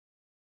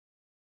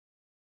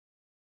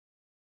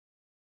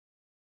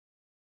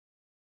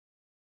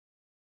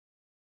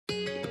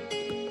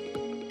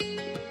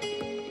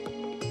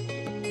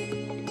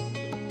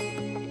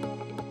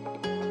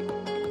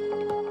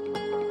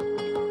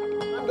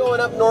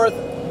up north,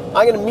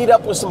 I'm going to meet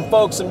up with some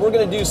folks and we're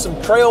going to do some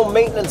trail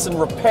maintenance and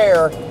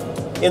repair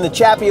in the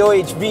Chappie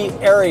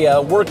OHV area,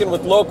 working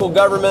with local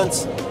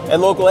governments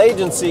and local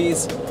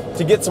agencies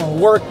to get some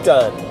work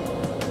done.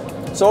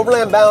 So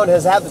Overland Bound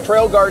has had the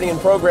Trail Guardian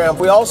program.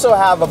 We also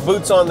have a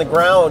Boots on the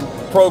Ground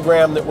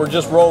program that we're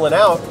just rolling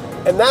out,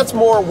 and that's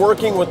more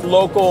working with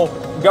local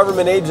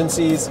government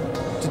agencies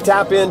to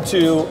tap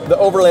into the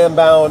Overland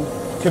Bound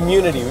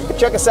community.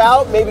 Check us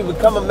out, maybe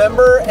become a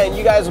member, and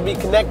you guys will be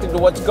connected to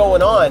what's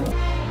going on.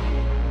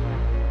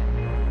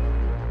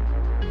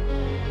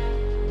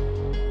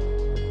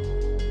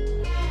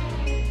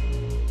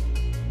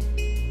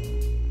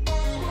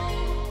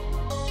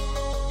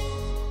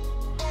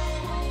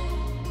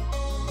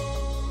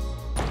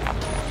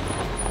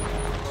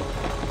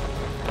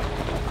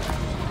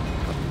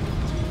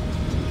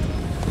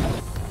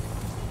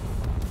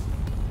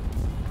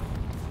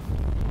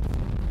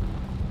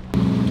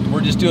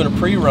 We're just doing a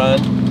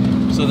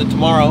pre-run so that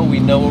tomorrow we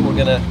know what we're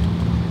gonna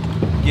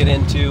get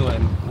into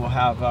and we'll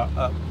have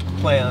a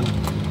plan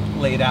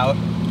laid out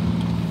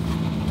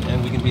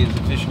and we can be as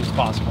efficient as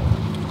possible.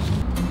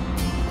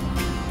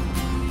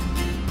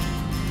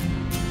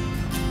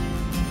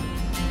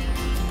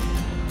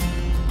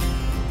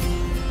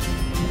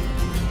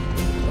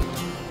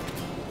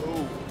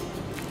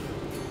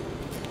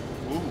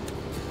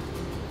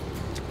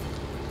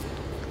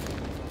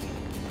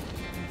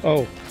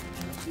 Oh.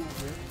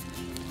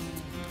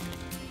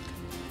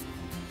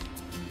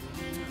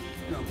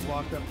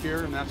 Block up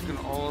here, and that's going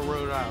to all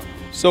erode out.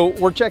 So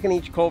we're checking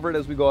each culvert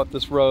as we go up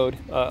this road.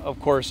 Of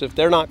course, if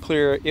they're not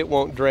clear, it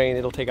won't drain.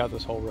 It'll take out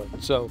this whole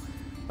road. So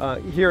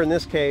here in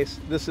this case,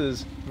 this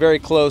is very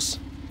close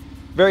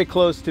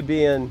to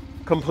being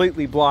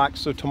completely blocked.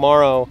 So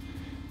tomorrow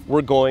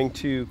we're going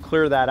to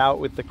clear that out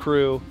with the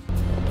crew.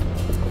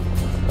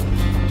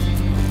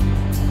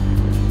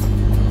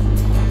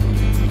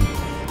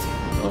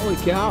 Holy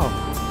cow.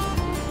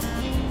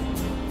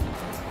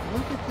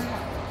 Look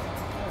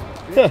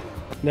at that.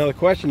 Now the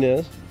question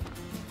is,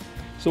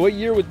 so what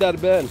year would that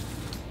have been?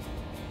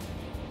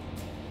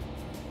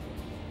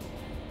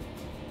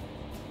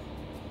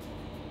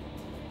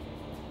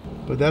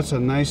 But that's a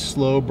nice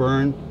slow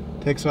burn.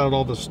 Takes out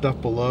all the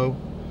stuff below.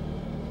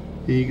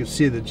 And you can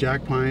see the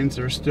jack pines,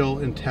 they're still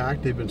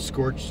intact. They've been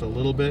scorched a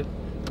little bit,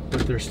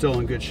 but they're still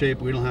in good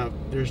shape.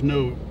 There's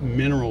no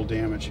mineral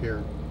damage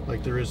here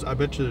like there is. I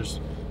bet you there's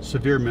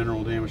severe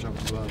mineral damage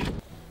up above.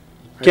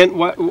 Ken,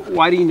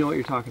 why do you know what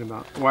you're talking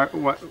about? Why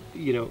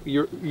you know,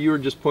 you were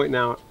just pointing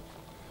out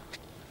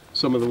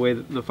some of the way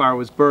that the fire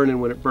was burning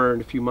when it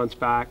burned a few months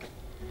back.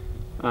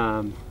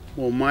 Well,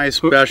 my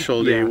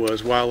specialty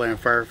was wildland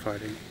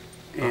firefighting,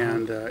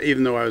 and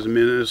even though I was a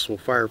municipal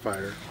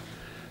firefighter,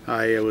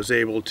 I was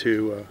able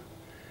to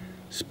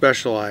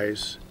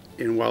specialize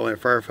in wildland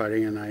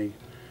firefighting, and I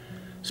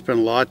spent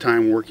a lot of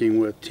time working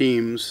with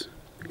teams,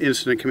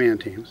 incident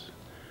command teams,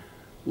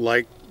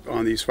 like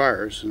on these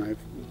fires, and I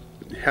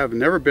have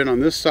never been on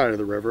this side of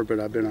the river, but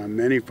I've been on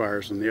many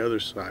fires on the other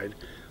side,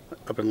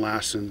 up in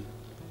Lassen,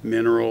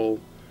 Mineral,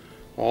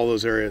 all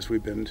those areas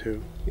we've been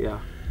to. Yeah.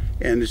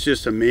 And it's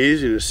just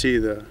amazing to see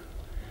the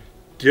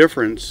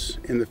difference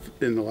in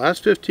the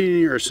last 15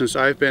 years since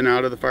I've been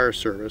out of the fire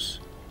service,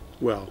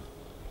 well,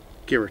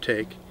 give or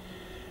take.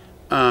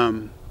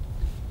 The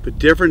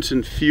difference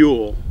in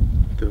fuel,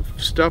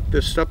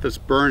 this stuff that's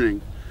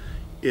burning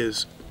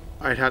is,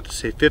 I'd have to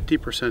say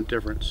 50%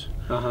 difference.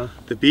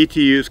 The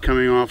BTUs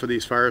coming off of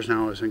these fires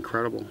now is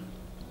incredible.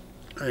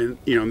 And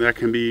you know, that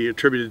can be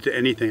attributed to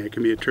anything. It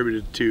can be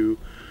attributed to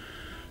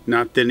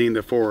not thinning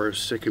the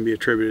forests. It can be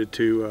attributed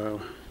to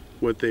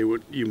what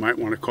you might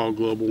want to call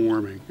global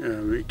warming.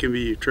 It can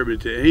be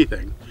attributed to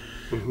anything.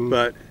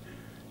 But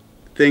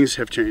things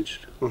have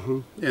changed,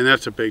 and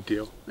that's a big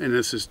deal. And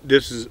this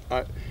is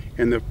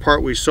and the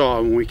part we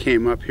saw when we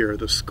came up here,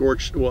 the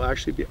scorched, well,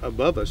 actually be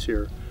above us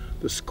here,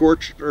 the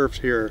scorched earth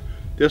here.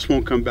 This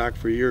won't come back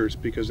for years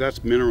because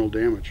that's mineral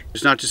damage.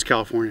 It's not just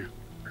California.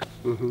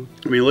 I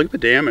mean, look at the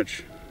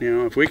damage. You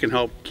know, if we can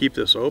help keep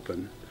this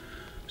open,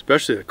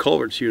 especially the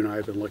culverts you and I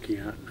have been looking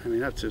at. I mean,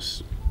 that's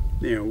just,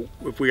 you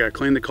know, if we got to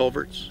clean the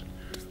culverts,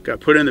 got to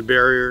put in the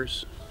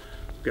barriers,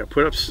 got to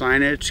put up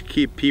signage to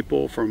keep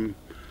people from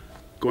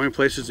going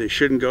places they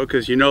shouldn't go,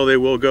 because you know they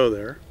will go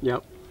there.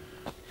 Yep.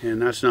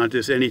 And that's not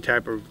just any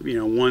type of, you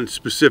know, one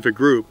specific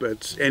group.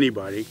 It's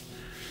anybody.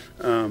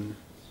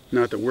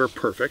 Not that we're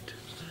perfect.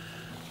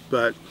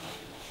 But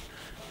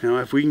you know,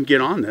 if we can get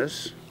on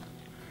this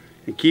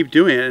and keep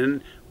doing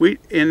it,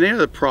 and the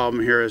other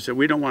problem here is that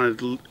we don't want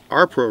to,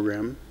 our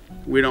program,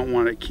 we don't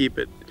want to keep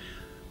it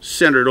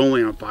centered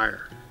only on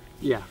fire.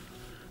 Yeah.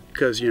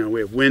 Because you know, we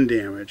have wind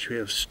damage, we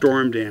have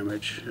storm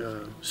damage,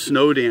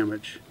 snow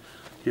damage,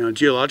 you know,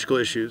 geological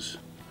issues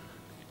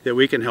that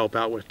we can help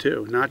out with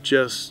too, not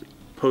just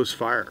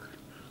post-fire.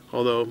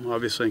 Although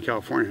obviously in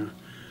California,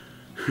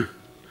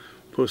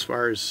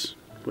 post-fire is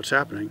what's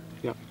happening.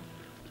 Yep.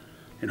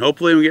 And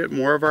hopefully we get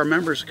more of our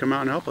members to come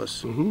out and help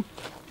us. You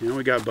know,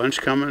 we got a bunch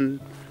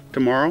coming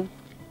tomorrow,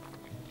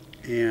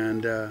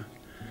 and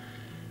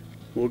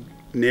we'll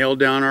nail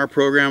down our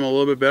program a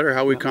little bit better,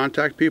 how we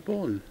contact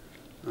people, and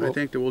I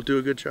think that we'll do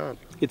a good job.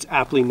 It's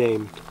aptly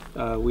named.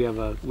 We have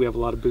a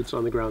lot of boots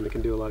on the ground that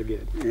can do a lot of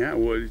good. Yeah,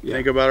 well,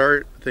 think about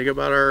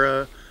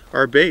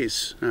our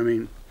base. I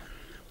mean,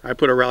 I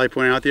put a rally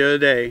point out the other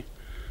day.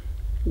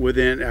 I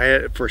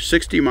had it for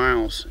 60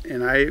 miles,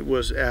 and I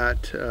was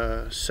at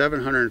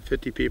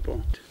 750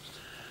 people.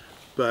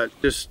 But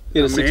just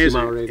in amazing. A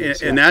 60-mile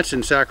radius, and that's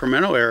in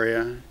Sacramento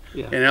area.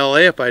 Yeah. In LA,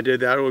 if I did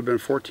that, it would have been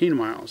 14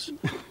 miles.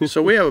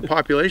 So we have a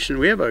population.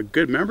 We have a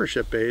good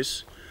membership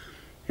base.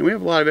 And we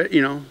have a lot of,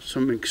 you know,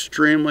 some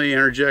extremely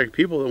energetic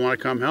people that want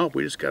to come help.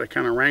 We just got to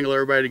kind of wrangle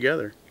everybody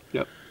together.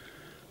 Yep.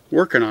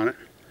 Working on it.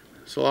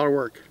 It's a lot of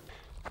work.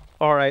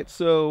 All right,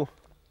 so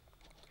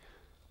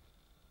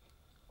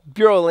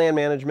Bureau of Land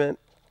Management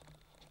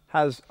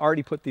has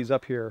already put these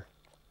up here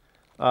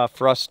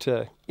for us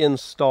to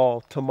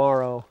install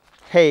tomorrow.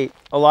 Hey,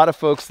 a lot of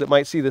folks that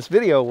might see this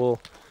video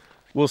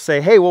will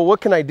say, hey, well, what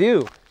can I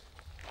do?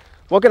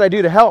 What can I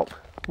do to help?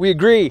 We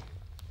agree.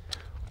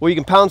 Well, you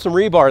can pound some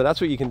rebar.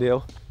 That's what you can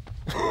do.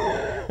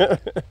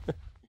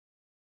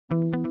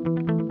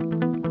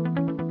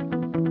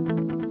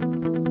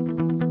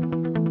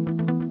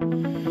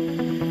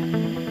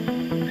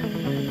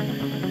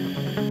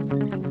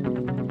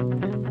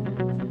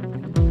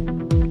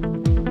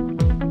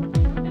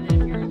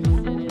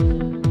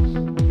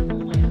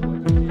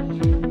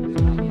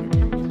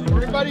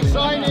 Everybody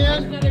sign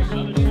in.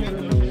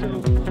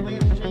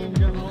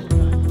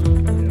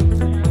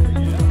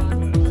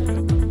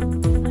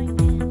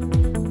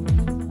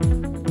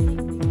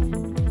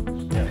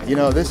 You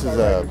know, this is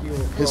a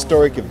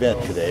historic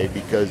event today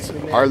because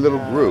our little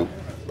group,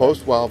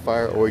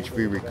 Post-Wildfire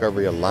OHV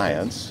Recovery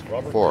Alliance,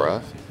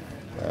 FORA,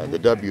 the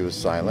W is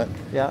silent.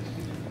 Yeah.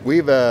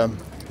 We've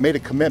made a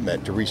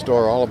commitment to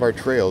restore all of our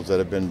trails that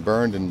have been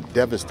burned and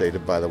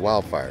devastated by the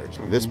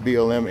wildfires. This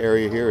BLM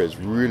area here is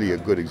really a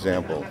good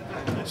example.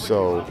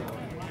 So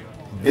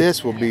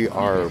this will be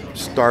our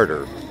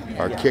starter,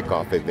 our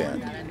kickoff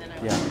event.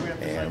 Yeah.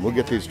 And we'll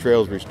get these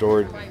trails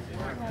restored.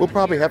 We'll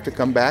probably have to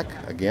come back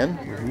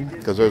again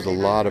because there's a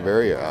lot of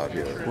area out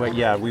here. Well,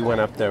 yeah, we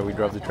went up there, we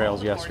drove the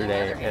trails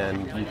yesterday,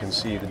 and you can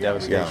see the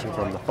devastation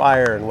from the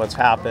fire and what's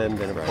happened,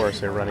 and of course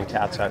they're running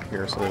cats out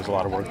here, so there's a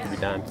lot of work to be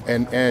done.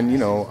 And you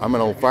know, I'm an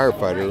old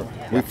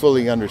firefighter. We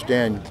fully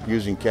understand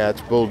using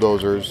cats,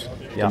 bulldozers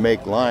to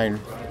make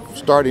line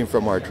starting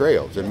from our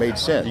trails. It made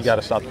sense. You got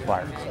to stop the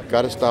fire.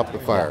 Got to stop the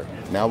fire.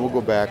 Now we'll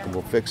go back and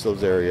we'll fix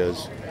those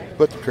areas,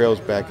 put the trails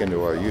back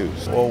into our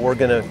use. Well, we're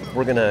gonna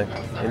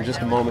in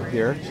just a moment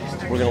here,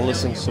 we're gonna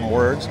listen to some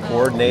words,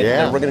 coordinate,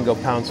 and we're gonna go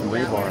pound some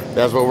rebar.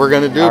 That's what we're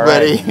gonna do, All right.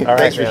 buddy. All right,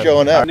 Thanks for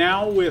showing up.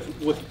 Now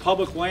with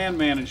public land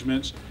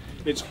managements,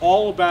 it's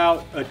all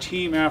about a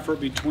team effort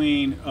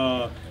between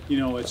you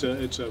know, it's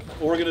a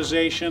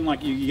organization,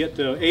 like you get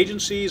the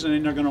agencies, and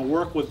then they're going to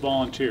work with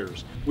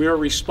volunteers. We are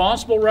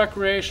responsible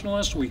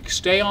recreationalists. We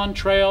stay on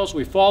trails.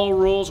 We follow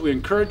rules. We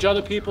encourage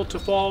other people to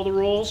follow the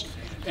rules,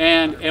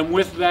 and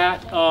with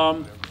that,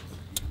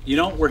 you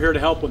know, we're here to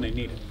help when they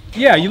need it.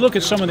 Yeah, you look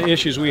at some of the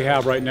issues we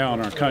have right now in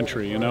our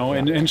country, you know,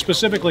 and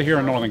specifically here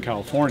in Northern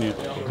California,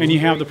 and you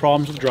have the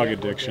problems with drug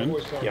addiction,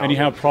 and you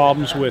have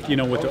problems with, you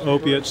know, with the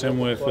opiates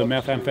and with the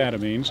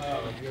methamphetamines,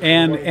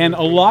 and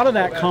a lot of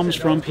that comes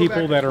from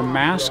people that are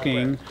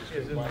masking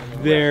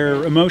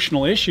their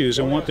emotional issues,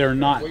 and what they're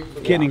not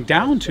getting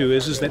down to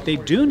is that they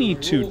do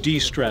need to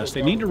de-stress,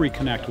 they need to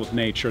reconnect with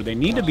nature, they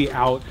need to be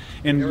out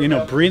and, you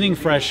know, breathing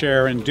fresh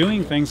air and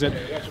doing things that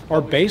are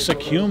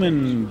basic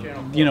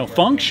human, you know,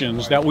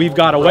 functions that we've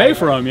got away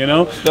from, you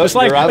know. No, it's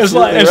like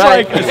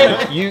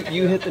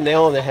you hit the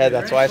nail on the head.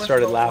 That's why I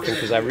started laughing,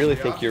 because I really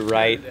think you're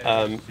right.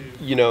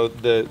 You know,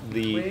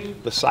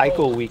 the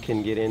cycle we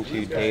can get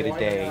into day to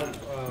day,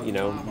 you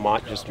know,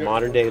 just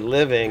modern day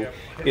living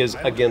is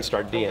against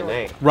our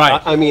DNA. Right.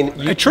 I mean,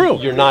 true.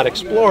 You're not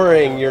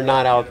exploring. You're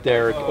not out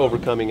there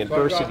overcoming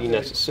adversity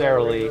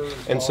necessarily,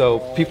 and so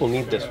people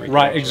need this.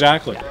 Right.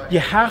 Exactly. You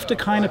have to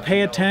kind of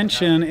pay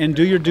attention and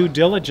do your due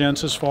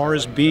diligence as far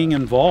as being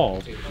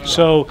involved.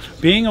 So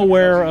being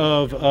aware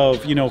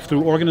of you know,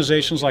 through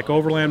organizations like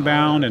Overland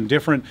Bound and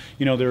different,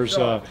 you know,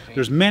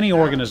 there's many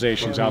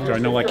organizations out there. I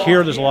know, like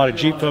here, there's a lot of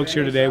Jeep folks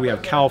here today. We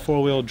have Cal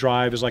 4-Wheel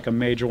Drive is like a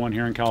major one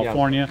here in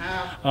California.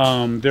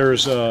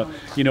 There's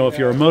you know, if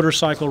you're a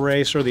motorcycle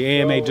racer, the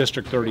AMA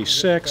District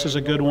 36 is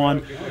a good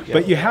one.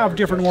 But you have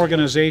different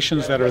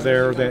organizations that are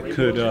there that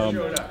could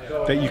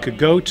that you could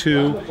go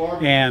to,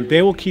 and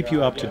they will keep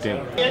you up to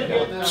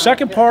date.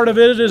 Second part of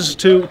it is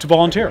to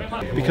volunteer,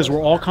 because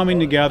we're all coming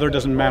together.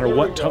 Doesn't matter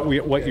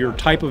what your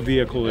type of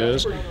vehicle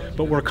is,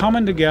 but we're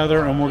coming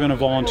together and we're going to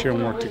volunteer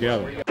and work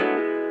together.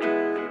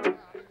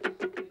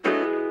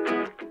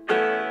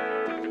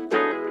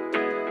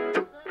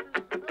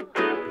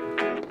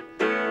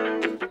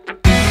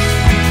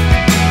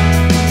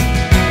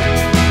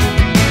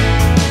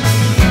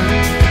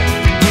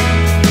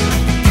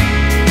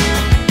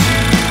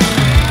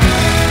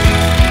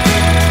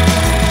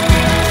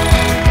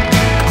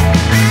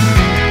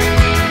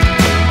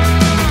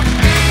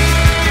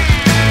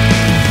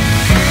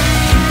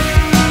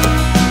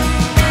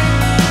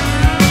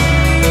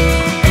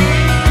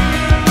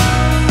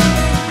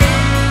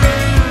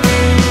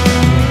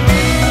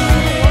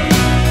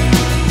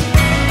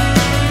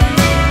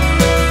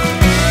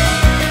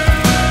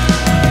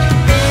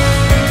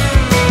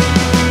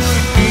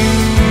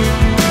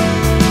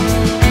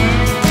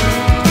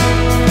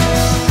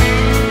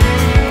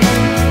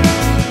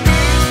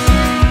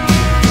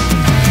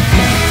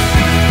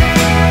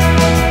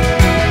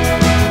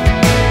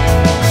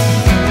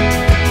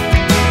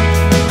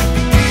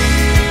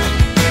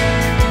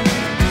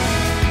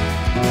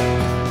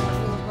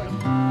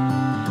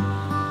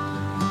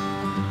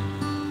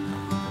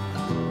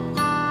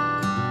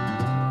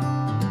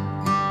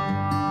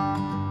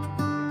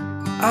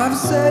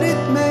 said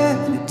it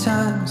many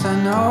times, I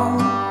know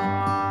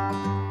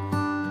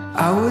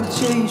I would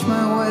change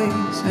my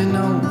ways, I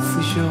know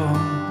for sure.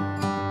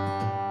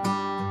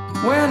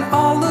 When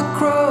all the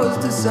crows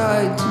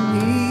decide to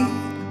meet,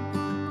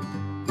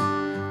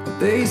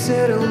 they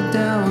settle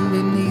down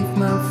beneath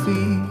my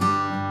feet.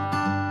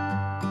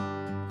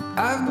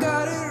 I've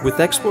got it. With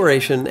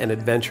exploration and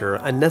adventure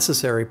a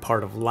necessary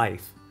part of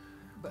life,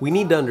 we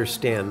need to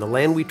understand the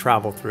land we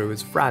travel through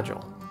is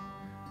fragile.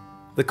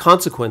 The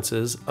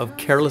consequences of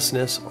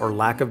carelessness or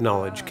lack of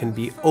knowledge can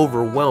be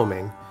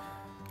overwhelming,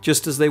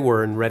 just as they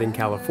were in Redding,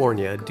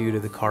 California due to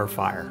the Carr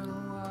fire.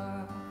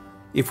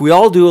 If we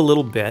all do a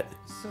little bit,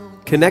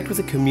 connect with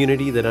a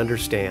community that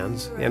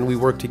understands, and we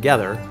work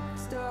together,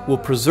 we'll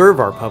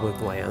preserve our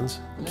public lands,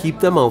 keep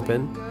them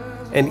open,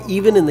 and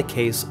even in the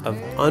case of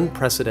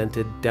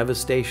unprecedented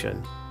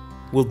devastation,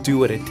 we'll do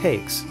what it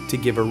takes to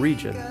give a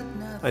region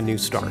a new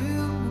start.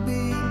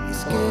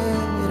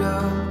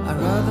 I'd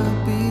rather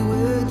be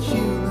with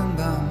you than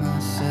by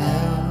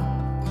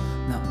myself.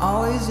 Now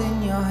all is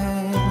in your head.